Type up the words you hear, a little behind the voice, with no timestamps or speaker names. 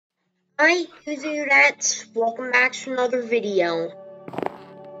Hi, Userettes. Welcome back to another video.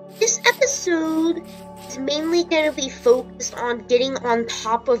 This episode is mainly going to be focused on getting on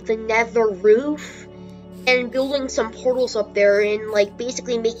top of the nether roof and building some portals up there and,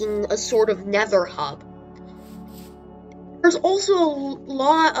 basically making a sort of nether hub. There's also a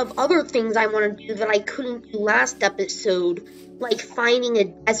lot of other things I want to do that I couldn't do last episode, like finding a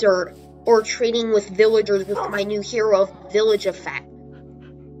desert or trading with villagers with my new hero village effect.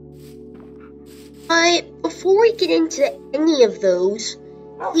 But before we get into any of those,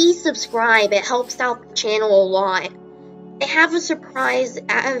 please subscribe, it helps out the channel a lot. I have a surprise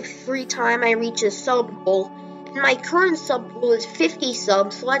every time I reach a sub goal, and my current sub goal is 50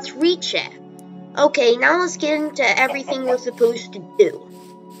 subs, so let's reach it. Okay, now let's get into everything we're supposed to do.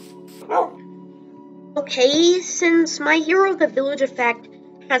 Okay, since my hero the village effect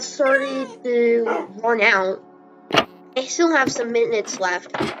has started to run out, I still have some minutes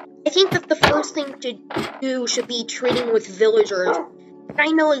left. I think that the first thing to do should be trading with villagers, and I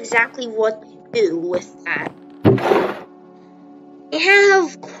know exactly what to do with that. I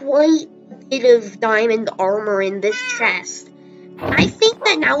have quite a bit of diamond armor in this chest. I think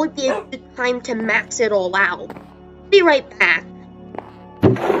that now would be a good time to max it all out. Be right back.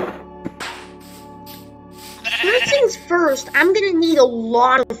 First things first, I'm gonna need a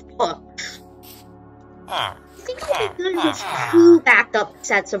lot of books. I think it'll be good with 2 backup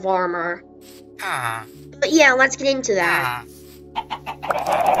sets of armor. But yeah, let's get into that.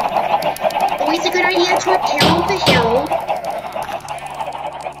 Always a good idea to herald the herald.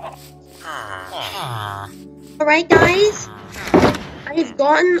 Alright guys, I've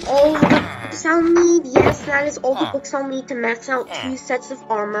gotten all the books I'll need. Yes, that is all the books I'll need to max out 2 sets of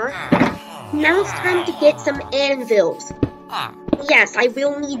armor. Now it's time to get some anvils. Yes, I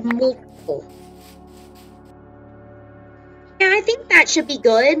will need multiple. Yeah, I think that should be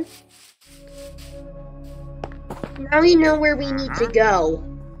good. Now we know where we need to go.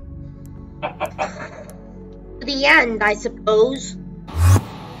 To the end, I suppose.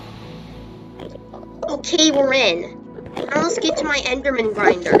 Okay, we're in. Now let's get to my Enderman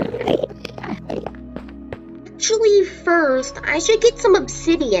grinder. Actually, first, I should get some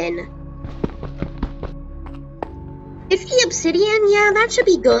obsidian. 50 obsidian? Yeah, that should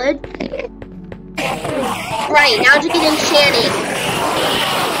be good. Right, now to get enchanting.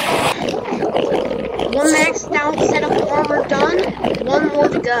 1 maxed out set of armor done, 1 more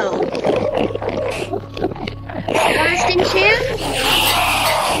to go. Last enchant?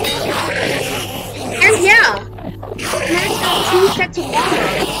 And yeah, maxed out 2 sets of armor.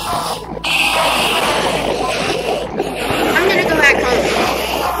 I'm gonna go back home.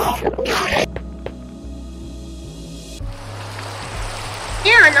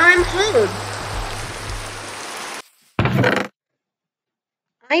 Yeah, now I'm home.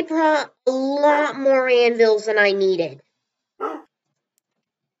 I brought a lot more anvils than I needed.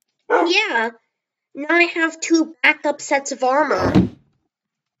 Yeah, now I have 2 backup sets of armor.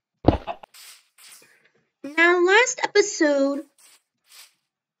 Now, last episode,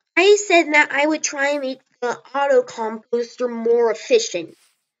 I said that I would try and make the auto composter more efficient.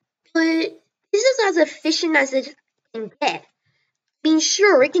 But this is as efficient as it can get. I mean,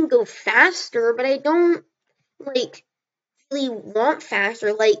 sure, it can go faster, but I don't, really want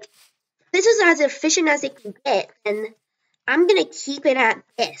faster. This is as efficient as it can get, and I'm gonna keep it at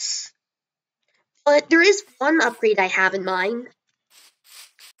this. But there is one upgrade I have in mind.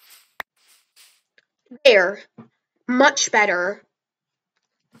 There. Much better.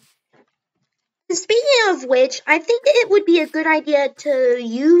 And speaking of which, I think it would be a good idea to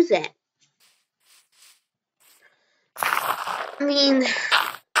use it. I mean,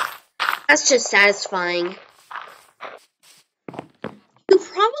 that's just satisfying. You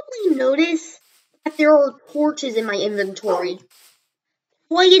probably notice that there are torches in my inventory.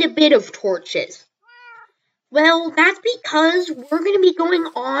 Quite a bit of torches. Well, that's because we're going to be going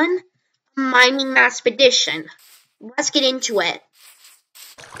on a mining expedition. Let's get into it.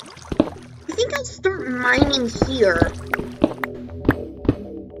 I think I'll start mining here.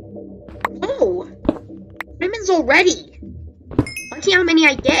 Oh, diamonds already. Let's see how many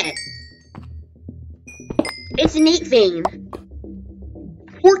I get. It's an 8 vein.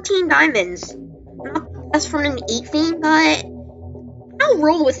 14 diamonds. Not the best from an 8 vein, but I'll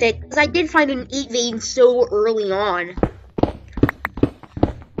roll with it, because I did find an 8 vein so early on.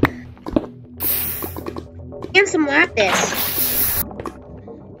 And some lapis.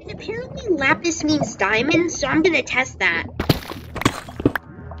 And apparently lapis means diamonds, so I'm gonna test that.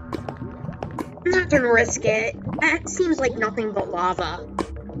 I'm not gonna risk it. That seems like nothing but lava.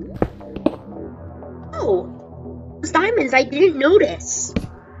 Oh, those diamonds I didn't notice.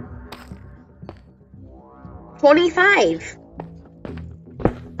 25.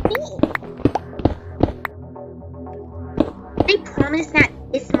 Cool. I promise that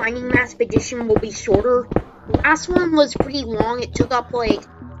this mining expedition will be shorter. The last one was pretty long. It took up like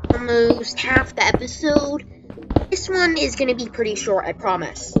almost half the episode. This one is gonna be pretty short, I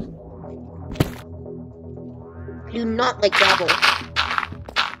promise. I do not like gravel. I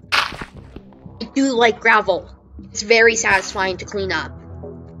do like gravel. It's very satisfying to clean up.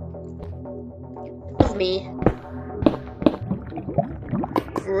 Above me.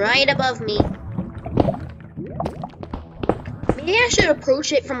 Right above me. Maybe I should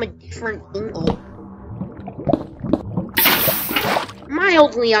approach it from a different angle.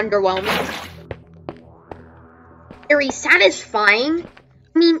 Mildly underwhelming. Very satisfying.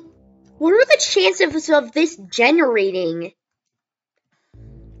 I mean, what are the chances of this generating?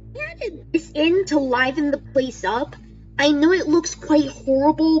 I added this in to liven the place up. I know it looks quite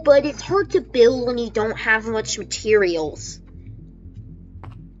horrible, but it's hard to build when you don't have much materials.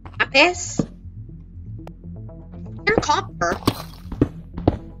 Lapis? And copper.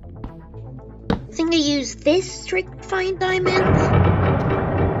 I think I use this trick to find diamonds.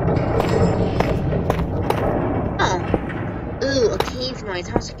 Oh. Ooh, a cave noise.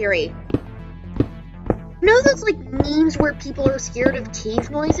 How scary. You know those like memes where people are scared of cave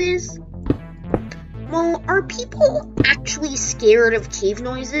noises? Well, are people actually scared of cave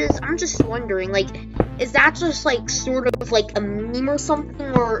noises? I'm just wondering, like, is that just like sort of like a meme or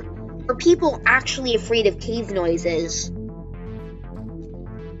something, or are people actually afraid of cave noises?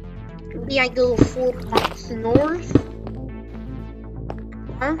 Maybe I go 4 blocks north?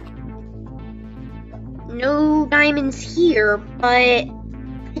 Huh? No diamonds here, but I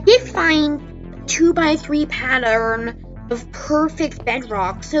did find 2x3 pattern of perfect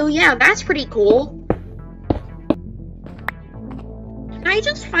bedrock, so yeah, that's pretty cool. Can I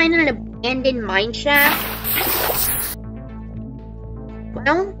just find an abandoned mine shaft?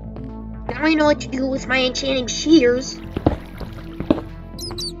 Well, now I know what to do with my enchanting shears.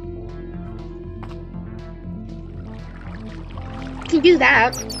 I can do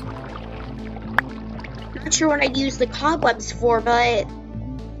that. Not sure what I'd use the cobwebs for, but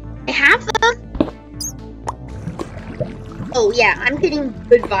I have them. Oh yeah, I'm getting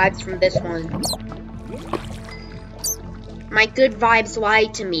good vibes from this one. My good vibes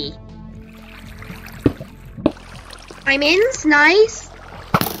lied to me. Diamonds, nice.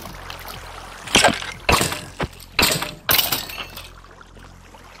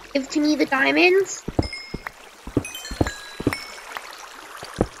 Give to me the diamonds.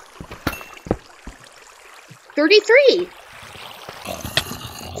 $33.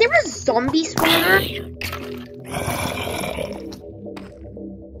 Is there a zombie spawner?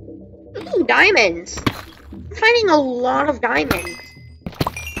 Ooh, diamonds. I'm finding a lot of diamonds.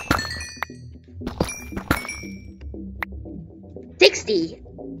 60.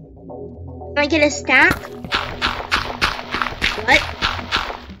 Can I get a stack? What?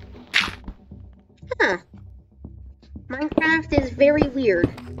 Huh. Minecraft is very weird.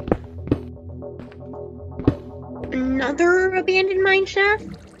 Another abandoned mine shaft?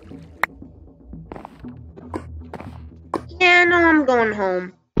 Yeah, no, I'm going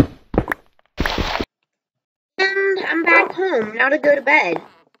home. And I'm back home, now to go to bed.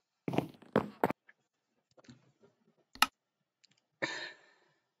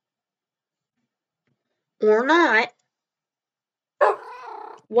 Or not.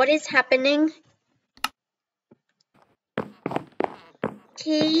 What is happening?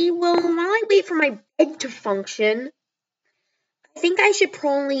 Okay, well, while I wait for my bed to function, I think I should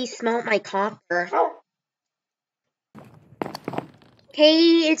probably smelt my copper.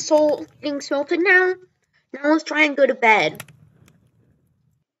 Okay, it's all being smelted now. Now let's try and go to bed.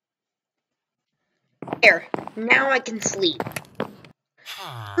 There, now I can sleep.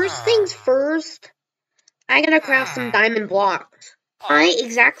 First things first, I gotta craft some diamond blocks.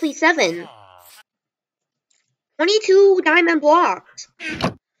 Exactly 7. 22 diamond blocks.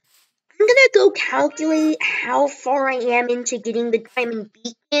 I'm gonna go calculate how far I am into getting the diamond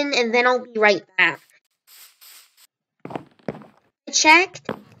beacon, and then I'll be right back. I checked.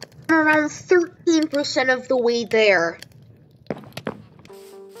 I'm around 13% of the way there.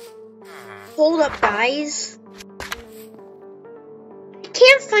 Hold up, guys. I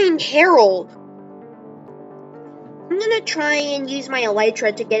can't find Harold. I'm gonna try and use my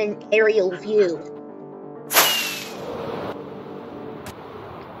elytra to get an aerial view.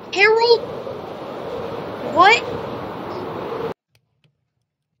 Harold? What?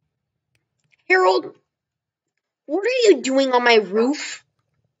 Harold? What are you doing on my roof?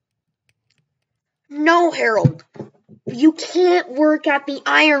 No, Harold. You can't work at the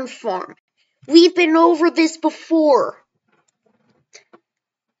iron farm. We've been over this before.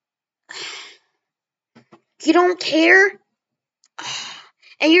 You don't care?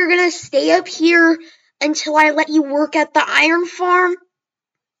 And you're gonna stay up here until I let you work at the iron farm?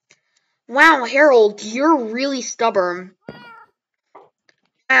 Wow, Harold, you're really stubborn.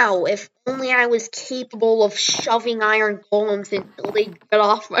 Wow, if only I was capable of shoving iron golems until they get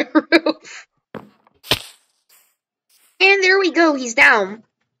off my roof. And there we go, he's down.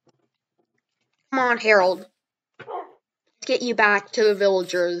 Come on, Harold. Let's get you back to the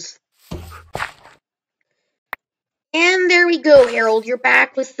villagers. And there we go, Harold, you're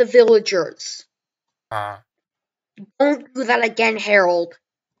back with the villagers. Don't do that again, Harold.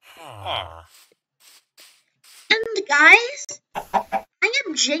 And guys, I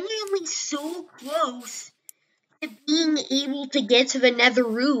am genuinely so close to being able to get to the nether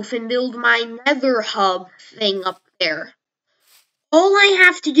roof and build my nether hub thing up there. All I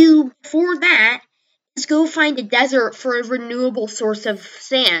have to do before that is go find a desert for a renewable source of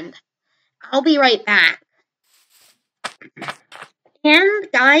sand. I'll be right back. And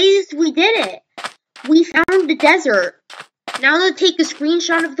guys, we did it. We found the desert. Now let's take a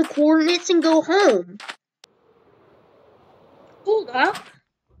screenshot of the coordinates and go home. Hold up.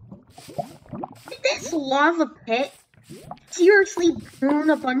 Did this lava pit seriously burn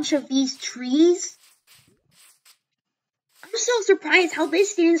a bunch of these trees? I'm so surprised how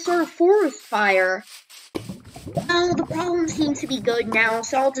this didn't start a forest fire. Well, the problem seems to be good now,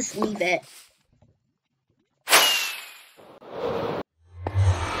 so I'll just leave it.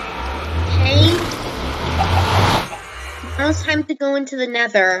 Okay. Now it's time to go into the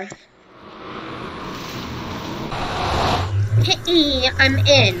nether. Hey, I'm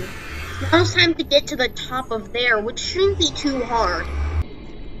in. Now it's time to get to the top of there, which shouldn't be too hard.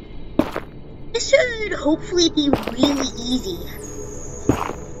 This should hopefully be really easy.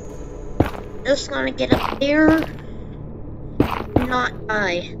 Just gonna get up there and not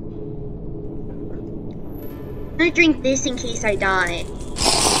die. I'm gonna drink this in case I die.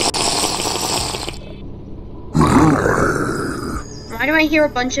 Why do I hear a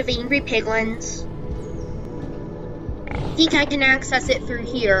bunch of angry piglins? I think I can access it through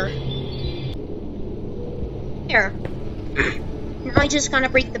here. Here. Now I just gotta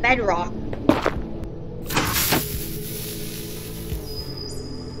break the bedrock.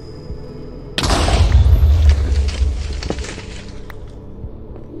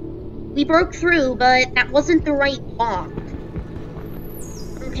 We broke through, but that wasn't the right block.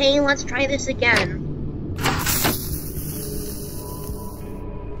 Okay, let's try this again.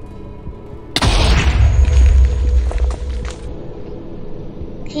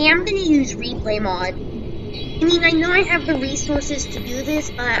 Okay, I'm gonna use replay mod. I mean, I know I have the resources to do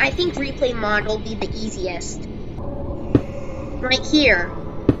this, but I think replay mod will be the easiest. Right here.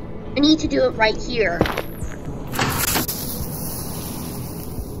 I need to do it right here.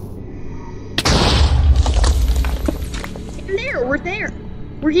 And there, we're there.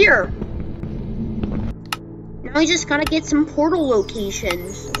 We're here. Now I just gotta get some portal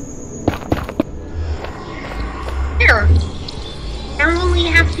locations. There. Now all we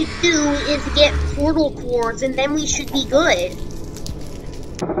have to do is get portal cores and then we should be good.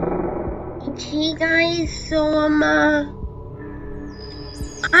 Okay guys, so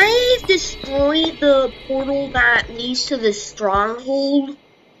I've destroyed the portal that leads to the stronghold,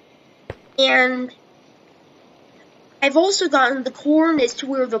 and I've also gotten the coordinates to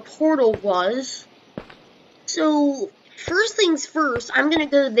where the portal was. So first things first, I'm gonna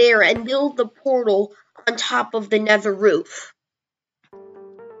go there and build the portal on top of the nether roof.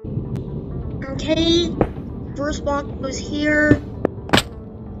 Okay, first block goes here.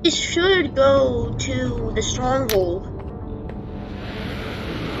 It should go to the stronghold.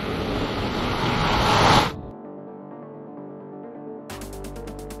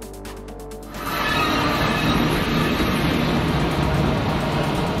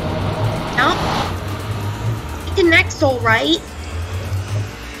 Nope. It connects alright.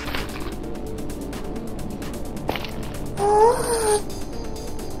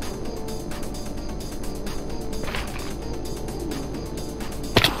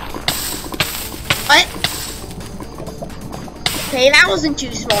 What? Okay, that wasn't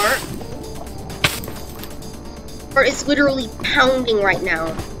too smart. Or it's literally pounding right now.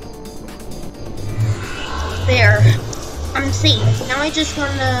 There. I'm safe. Now I just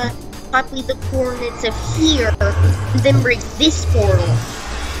wanna copy the coordinates of here, and then break this portal.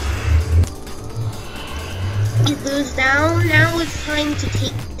 It goes down. Now it's time to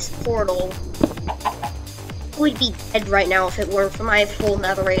take this portal. I would be dead right now if it weren't for my full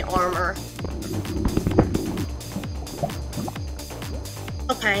netherite armor.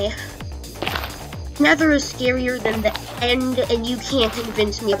 Okay. Nether is scarier than the end, and you can't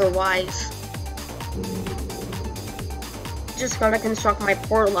convince me otherwise. Just gotta construct my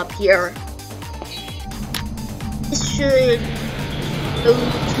portal up here. This should go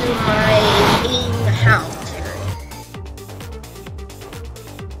to my main house.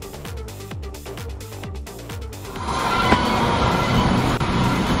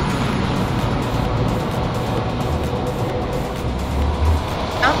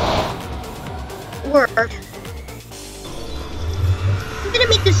 Work. I'm gonna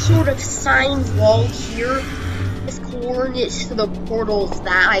make this sort of sign wall here with coordinates to the portals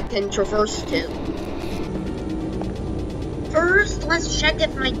that I can traverse to. First, let's check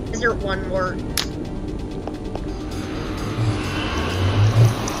if my desert one works.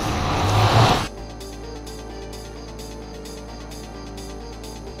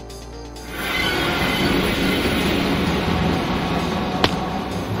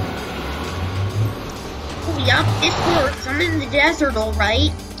 Yup, this works. I'm in the desert,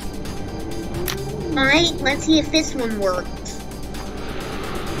 alright. Alright, let's see if this one works.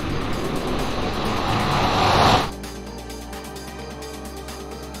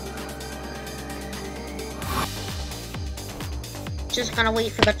 Just gotta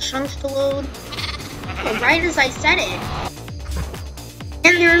wait for the chunks to load. Oh, right as I said it.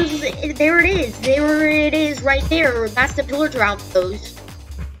 And there it is. There it is right there. That's the pillager outpost.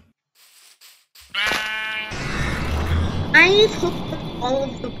 I've hooked up all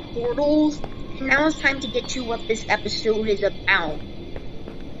of the portals, and now it's time to get to what this episode is about.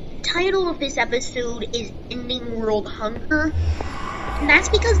 The title of this episode is Ending World Hunger, and that's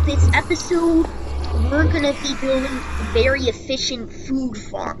because this episode, we're gonna be building a very efficient food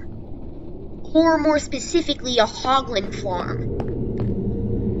farm. Or more specifically, a hoglin farm.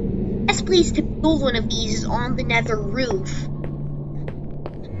 The best place to build one of these is on the nether roof.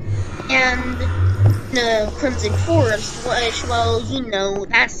 And the Crimson Forest, which, well, you know,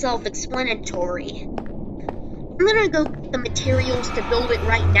 that's self-explanatory. I'm gonna go get the materials to build it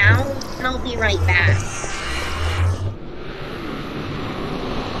right now, and I'll be right back.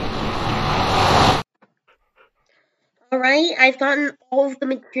 Alright, I've gotten all of the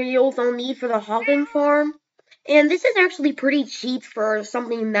materials I'll need for the hoglin farm, and this is actually pretty cheap for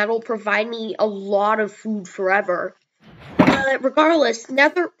something that'll provide me a lot of food forever. But regardless,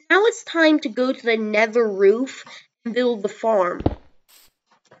 now it's time to go to the nether roof and build the farm.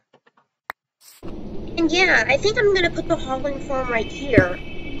 And yeah, I think I'm gonna put the hoglin farm right here.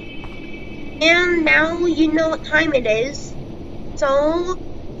 And now you know what time it is. So,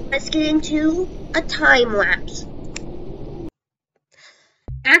 let's get into a time lapse.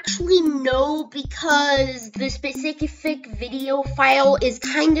 Actually, no, because the specific video file is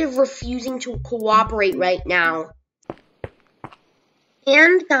kind of refusing to cooperate right now.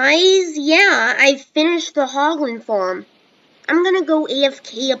 And guys, yeah, I finished the hoglin farm. I'm gonna go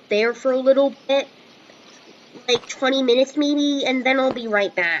AFK up there for a little bit, like 20 minutes maybe, and then I'll be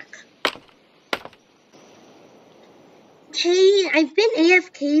right back. Okay, I've been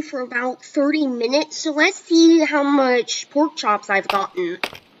AFK for about 30 minutes, so let's see how much pork chops I've gotten.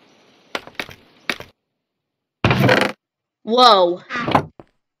 Whoa.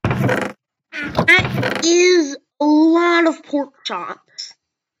 That is a lot of pork chops.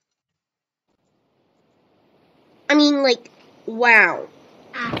 I mean, like, wow.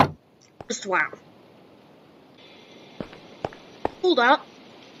 Just wow. Hold up.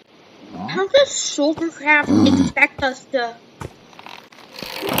 How does Shouldercraft expect us to...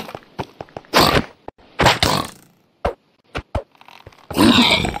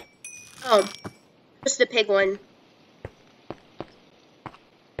 Oh, just a pig one.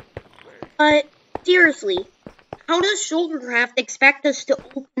 But, seriously, how does Shouldercraft expect us to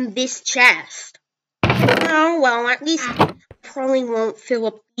open this chest? Oh, well, at least I probably won't fill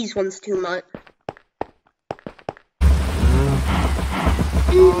up these ones too much.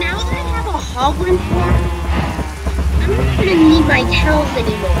 And now that I have a hoglin farm, I'm not gonna need my cows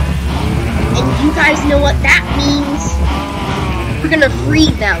anymore. And you guys know what that means. We're gonna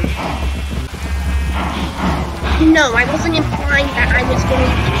free them. No, I wasn't implying that I was going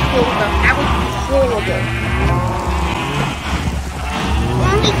to kill them. That would be horrible. The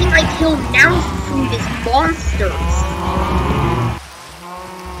only thing I kill now for food is monsters.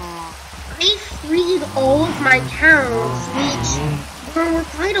 I freed all of my cows, which there were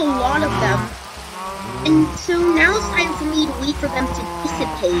quite a lot of them. And so now it's time for me to wait for them to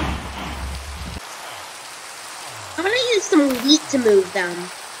dissipate. I'm gonna use some wheat to move them.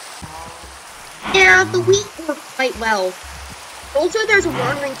 Yeah, the wheat worked quite well. Also, there's a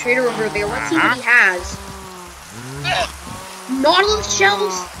wandering trader over there. Let's see what he has. Nautilus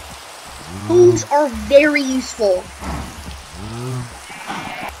shells? Those are very useful.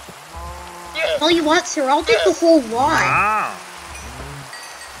 Tell you what, sir, I'll take the whole lot.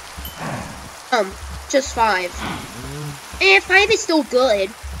 Just 5. 5 is still good.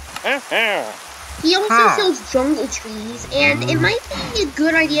 He also sells jungle trees, and it might be a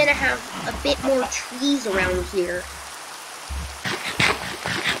good idea to have a bit more trees around here.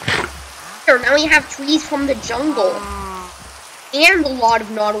 Sure, now we have trees from the jungle. And a lot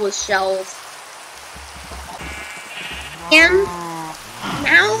of Nautilus shells. And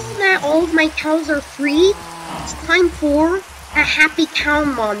now that all of my cows are free, it's time for a happy cow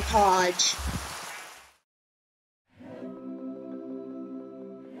montage.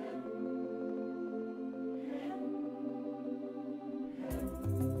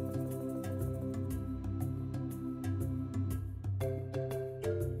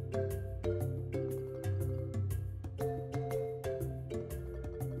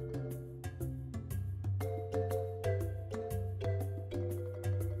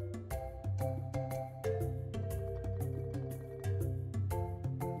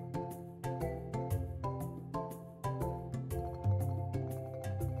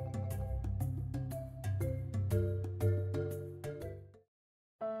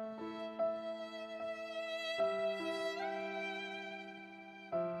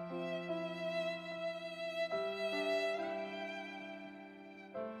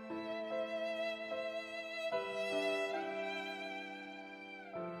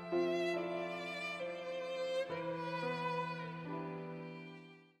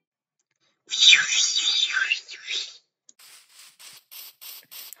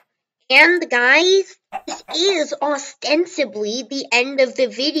 And guys, this is ostensibly the end of the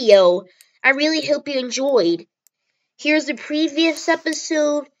video. I really hope you enjoyed. Here's the previous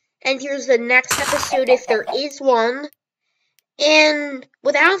episode, and here's the next episode if there is one. And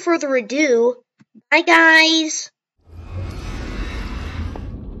without further ado, bye guys!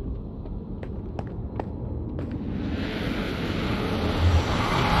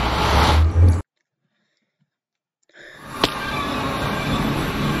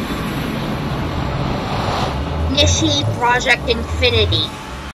 Initiate Project Infinity.